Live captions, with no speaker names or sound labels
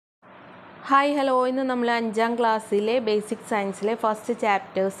Hi hello ഇന്ന് നമ്മൾ 5ാം ക്ലാസ്സിലെ ബേസിക് സയൻസിലെ ഫസ്റ്റ്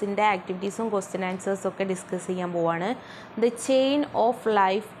ചാപ്റ്റേഴ്സിൻ്റെ ആക്ടിവിറ്റീസും ക്വസ്റ്റ്യൻ ആൻസേഴ്സും ഒക്കെ ഡിസ്കസ് ചെയ്യാൻ പോവാണ്. ദ ചെയിൻ ഓഫ്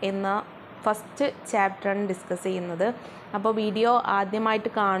ലൈഫ് എന്ന ഫസ്റ്റ് ചാപ്റ്ററാണ് ഡിസ്കസ് ചെയ്യുന്നത്. അപ്പോൾ വീഡിയോ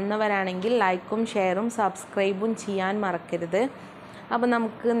ആദ്യമായിട്ട് കാണുന്നവരാണെങ്കിൽ ലൈക്കും ഷെയറും സബ്സ്ക്രൈബും ചെയ്യാൻ മറക്കരുത്. അപ്പോൾ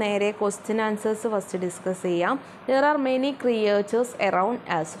നമുക്ക് നേരെ ക്വസ്റ്റ്യൻ ആൻസേഴ്സ് ഫസ്റ്റ് ഡിസ്കസ് ചെയ്യാം. There are many creatures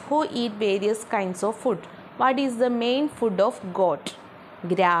around us who eat various kinds of food. What is the main food of goat?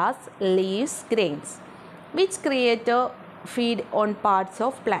 Grass, leaves, grains. Which creature feed on parts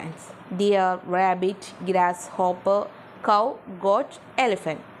of plants? Deer, rabbit, grasshopper, cow, goat,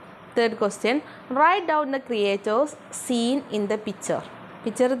 elephant. Third question, write down the creatures seen in the picture.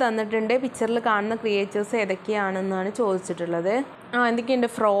 Picture തന്നിട്ടുണ്ട്. പിക്ചറിൽ കാണുന്ന creatures ഏതൊക്കെയാണെന്നാണ് ചോദിച്ചിട്ടുള്ളത്. എന്തൊക്കെയുണ്ട്?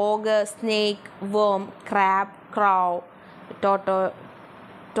 Frog, snake, വേം, crab, crow,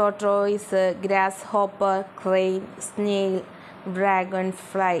 tortoise, grass hopper, crane, snail, dragon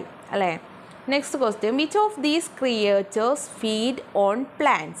fly അല്ലേ. Next question, which of these creatures feed on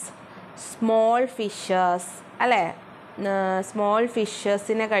plants? Small fishes അല്ലേ, small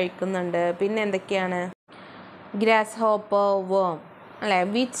ഫിഷസിനെ കഴിക്കുന്നുണ്ട്. പിന്നെ എന്തൊക്കെയാണ്? ഗ്രാസ് ഹോപ്പർ, വേം അല്ലേ.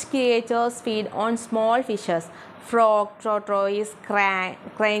 Which creatures feed on small fishes? Frog, tortoise,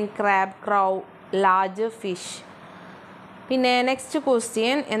 crane, crab, crow, large fish. പിന്നെ next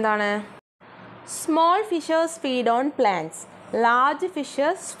question എന്താണ്? Small fishes feed on plants. Large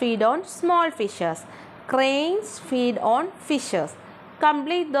fishes feed on small fishes. Cranes feed on fishes.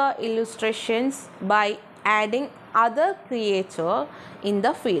 Complete the illustrations by adding other creature in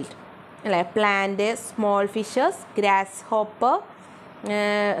the field. Plant, small fishes, grasshopper,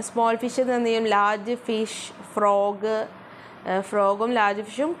 small fishes and large fish, frogum, large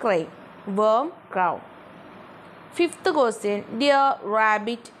fishum, crane, worm, crow. Fifth question, deer,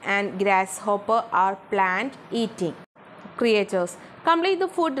 rabbit and grasshopper are plant eating creatures. Complete the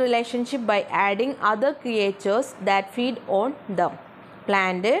food relationship by adding other creatures that feed on them.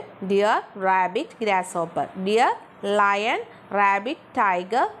 Plant, deer, rabbit, grasshopper. Deer, lion, rabbit,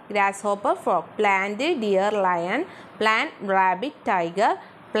 tiger, grasshopper, frog. Plant, deer, lion, plant, rabbit, tiger,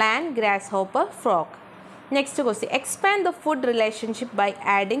 plant, grasshopper, frog. Next question, expand the food relationship by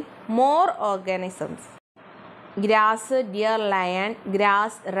adding more organisms. Grass, deer, lion,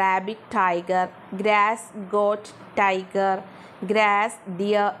 grass, rabbit, tiger, grass, goat, tiger, grass,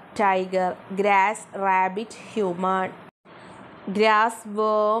 deer, tiger, grass, rabbit, human, grass,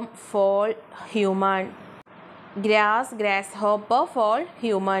 worm, fall, human, grass, grasshopper, fall,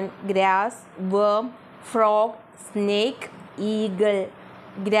 human, grass, worm, frog, snake, eagle,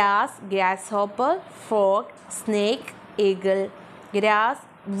 grass, grasshopper, frog, snake, eagle, grass,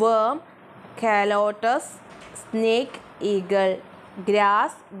 worm, calotus, snake, eagle,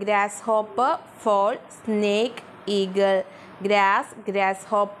 grass, grasshopper, fall, snake, eagle, grass,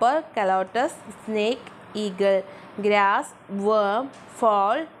 grasshopper, calotus, snake, eagle, grass, worm,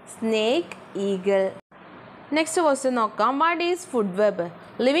 fall, snake, eagle. Next question നോക്കാം. What is food web?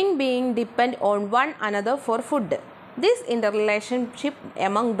 Living beings depend on one another for food. This interrelationship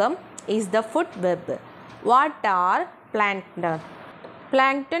among them is the food web. What are plankton?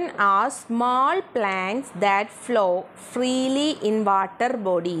 Plankton are small plants that flow freely in water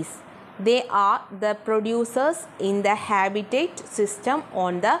bodies. They are the producers in the habitat system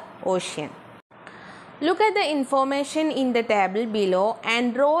on the ocean. Look at the information in the table below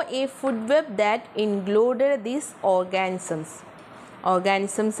and draw a food web that included these organisms.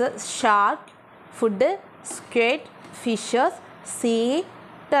 Organisms: shark, food, squid, fishes, sea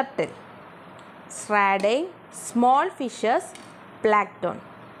turtle. Sardine, small fishes, plankton.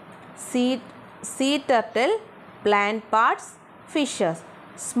 Sea turtle, plant parts, fishes.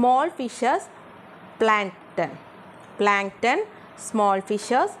 Small fishes, plankton. Plankton, small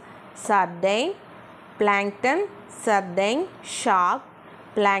fishes, sardine, plankton, sardine, shark,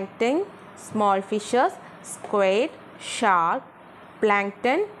 plankton, small fishes, squid, shark,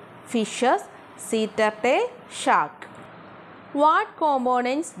 plankton, fishes, sea turtle, shark. What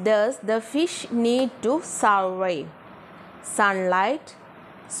components does the fish need to survive? Sunlight,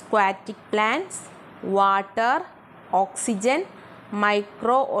 aquatic plants, water, oxygen,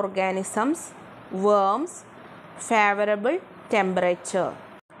 microorganisms, worms, favorable temperature.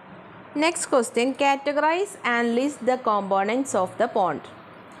 Next question, categorize and list the components of the pond.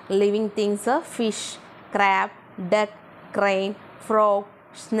 Living things are fish, crab, duck, crane, frog,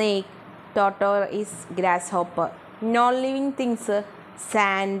 snake, tortoise, grasshopper. Non-living things are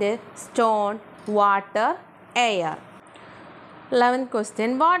sand, stone, water, air. 11th question,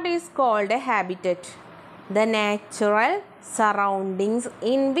 what is called a habitat? The natural surroundings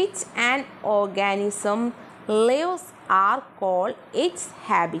in which an organism lives are called its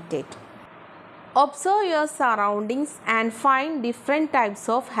habitat. Observe your surroundings and find different types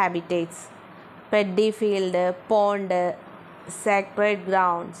of habitats. Paddy field, pond, sacred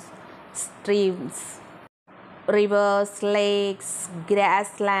grounds, streams, rivers, lakes,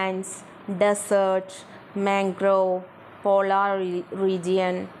 grasslands, desert, mangrove, polar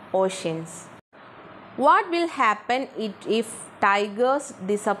region, oceans. What will happen if tigers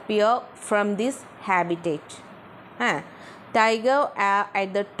disappear from this habitat? Tigers are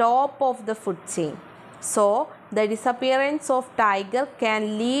at the top of the food chain. So, the disappearance of tiger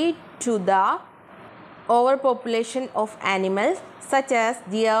can lead to the overpopulation of animals such as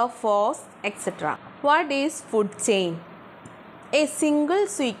deer, fox, etc. What is food chain? A single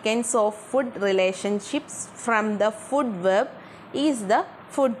sequence of food relationships from the food web is the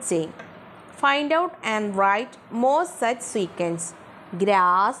food chain. Find out and write more such sequence.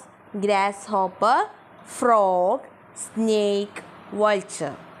 Grass, grasshopper, frog, snake,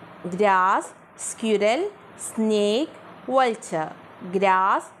 vulture. Grass, squirrel, snake, vulture.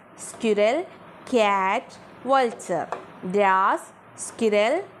 Grass, squirrel, cat, vulture. Grass,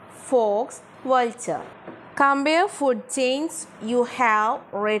 squirrel, fox, vulture. Compare food chains you have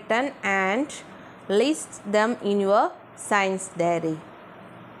written and list them in your science diary.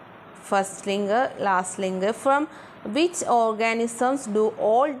 First link, last link. From which organisms do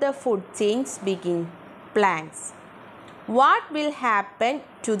all the food chains begin? Plants. What will happen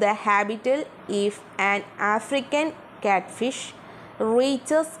to the habitat if an African catfish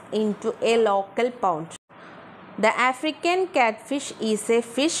reaches into a local pond? The African catfish is a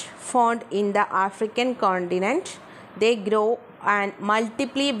fish found in the African continent. They grow and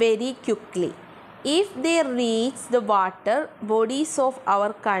multiply very quickly. If they reach the water bodies of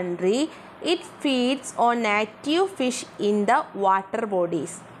our country, it feeds on native fish in the water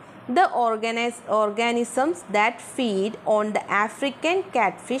bodies. The organisms that feed on the African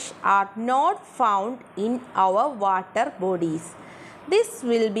catfish are not found in our water bodies. This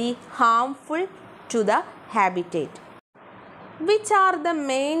will be harmful to the habitat. Which are the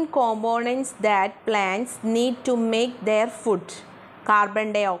main components that plants need to make their food?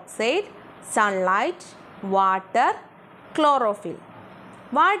 Carbon dioxide, sunlight, water, chlorophyll.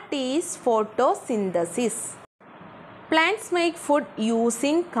 What is photosynthesis? Plants make food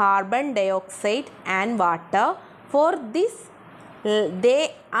using carbon dioxide and water. For this,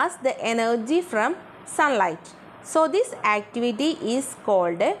 they ask the energy from sunlight. So, this activity is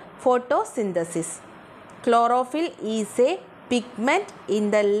called photosynthesis. Chlorophyll is a pigment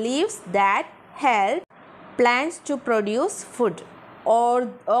in the leaves that help plants to produce food. Or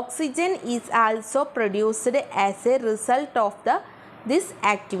oxygen is also produced as a result of this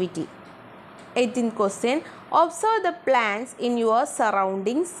activity. 18th question. Observe the plants in your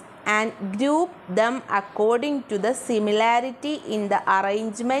surroundings and group them according to the similarity in the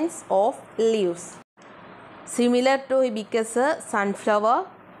arrangements of leaves. Similar to hibiscus, sunflower,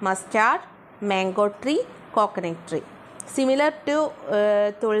 mustard, mango tree, coconut tree. Similar to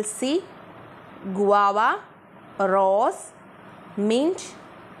tulsi, guava, rose, mint,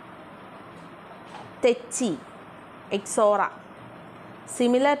 techi, ixora.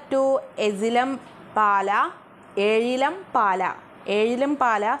 Similar to Ezilam pala, Erilam pala. Erilam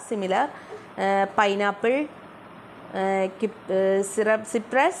pala similar. Pineapple,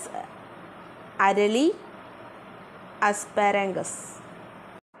 cypress, arali, asparagus.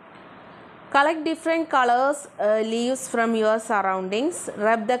 Collect different colors leaves from your surroundings.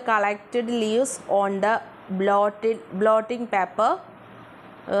 Rub the collected leaves on the blotting paper.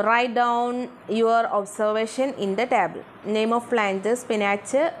 Write down your observation in the table. Name of plant: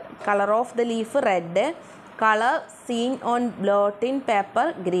 spinach. Color of the leaf: red. Color seen on blotting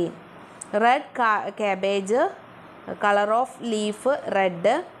paper: green. Red cabbage. Color of leaf: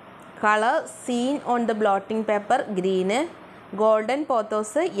 red. Color seen on the blotting paper: green. Golden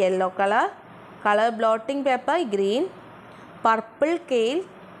pothos: yellow color. Color blotting paper: green. Purple kale: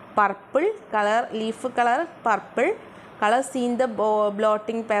 purple. Color leaf color: purple. Color seen the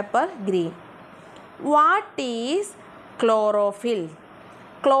blotting paper: green. What is chlorophyll?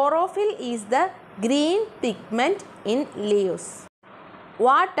 Chlorophyll is the green pigment in leaves.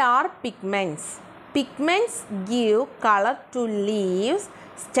 What are pigments? Pigments give color to leaves,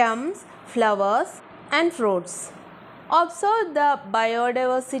 stems, flowers and fruits. Observe the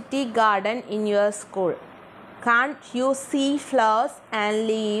biodiversity garden in your school. Can't you see flowers and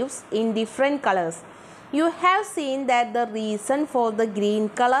leaves in different colors? You have seen that the reason for the green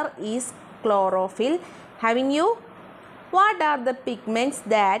color is chlorophyll, haven't you? What are the pigments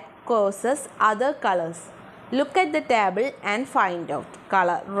that causes other colors? Look at the table and find out.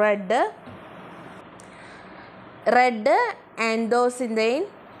 Color: red, androcynin,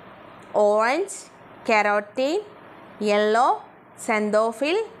 orange, carotene, yellow,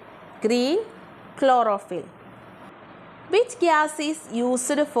 xanthophyll, green, chlorophyll. Which gas is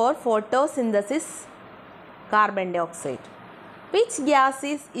used for photosynthesis? Carbon dioxide. Which gas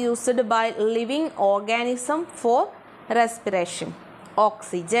is used by living organism for respiration?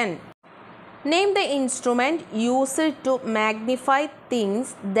 Oxygen. Name the instrument used to magnify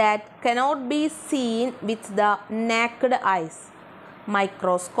things that cannot be seen with the naked eyes.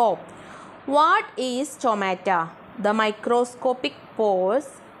 Microscope. What is stomata? The microscopic pores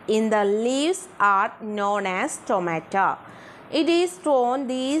in the leaves are known as stomata. It is through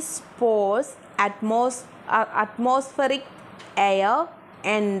these pores atmospheric air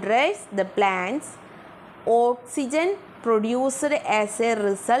enters the plants. Oxygen produced as a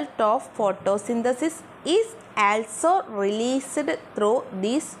result of photosynthesis is also released through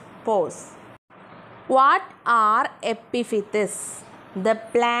these pores. What are epiphytes? The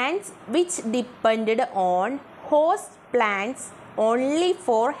plants which depended on host plants only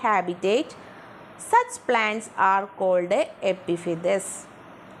for habitat. Such plants are called epiphytes.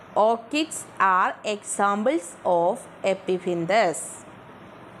 Orchids are examples of epiphytes.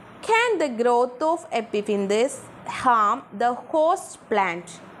 Can the growth of epiphytes harm the host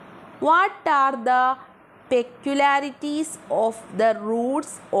plant? What are the peculiarities of the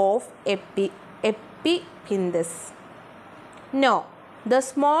roots of epiphytes? No, the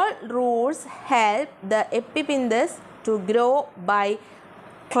small roots help the epiphytes to grow by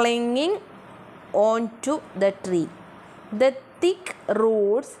clinging onto the tree. The thick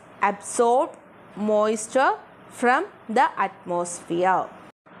roots absorb moisture from the atmosphere.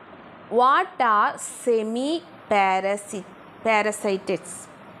 What are semi-parasites?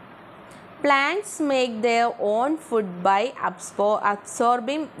 Plants make their own food by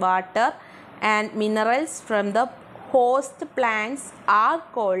absorbing water and minerals from the host plants are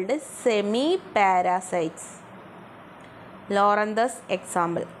called semi-parasites. Lorenz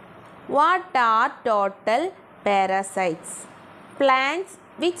example. What are total parasites? Plants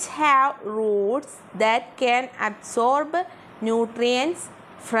which have roots that can absorb nutrients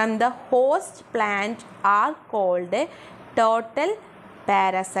from the host plant are called total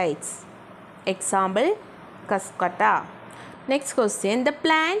parasites. Example, Cuscuta. Next question. The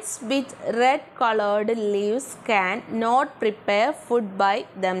plants with red colored leaves can not prepare food by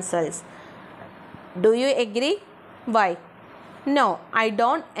themselves. Do you agree? Why? No, I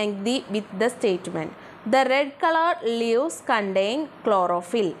don't agree with the statement. The red colored leaves contain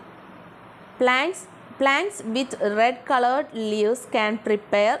chlorophyll. Plants with red colored leaves can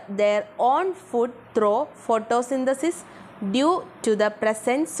prepare their own food through photosynthesis due to the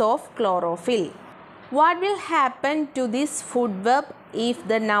presence of chlorophyll. What will happen to this food web if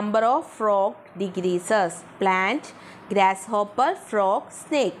the number of frogs decreases? Plant, grasshopper, frog,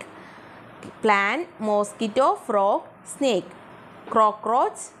 snake. Plant, mosquito, frog, snake.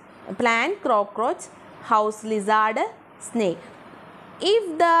 Cockroach, plant, cockroach, house lizard, snake.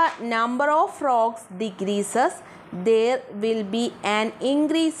 If the number of frogs decreases, there will be an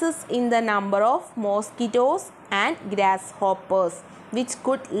increase in the number of mosquitoes and grasshoppers, which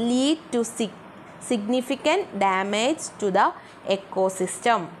could lead to significant damage to the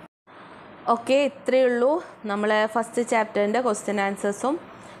ecosystem. Okay, ഇത്രയേ ഉള്ളൂ നമ്മൾ first ചാപ്റ്ററിൻ്റെ question ആൻസേഴ്സും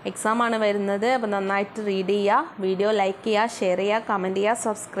എക്സാമാണ് വരുന്നത്. അപ്പോൾ നന്നായിട്ട് read ചെയ്യുക, video like ചെയ്യുക, share ചെയ്യുക, കമൻറ്റ് ചെയ്യുക,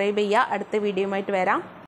 സബ്സ്ക്രൈബ് ചെയ്യുക. അടുത്ത വീഡിയോയുമായിട്ട് വരാം.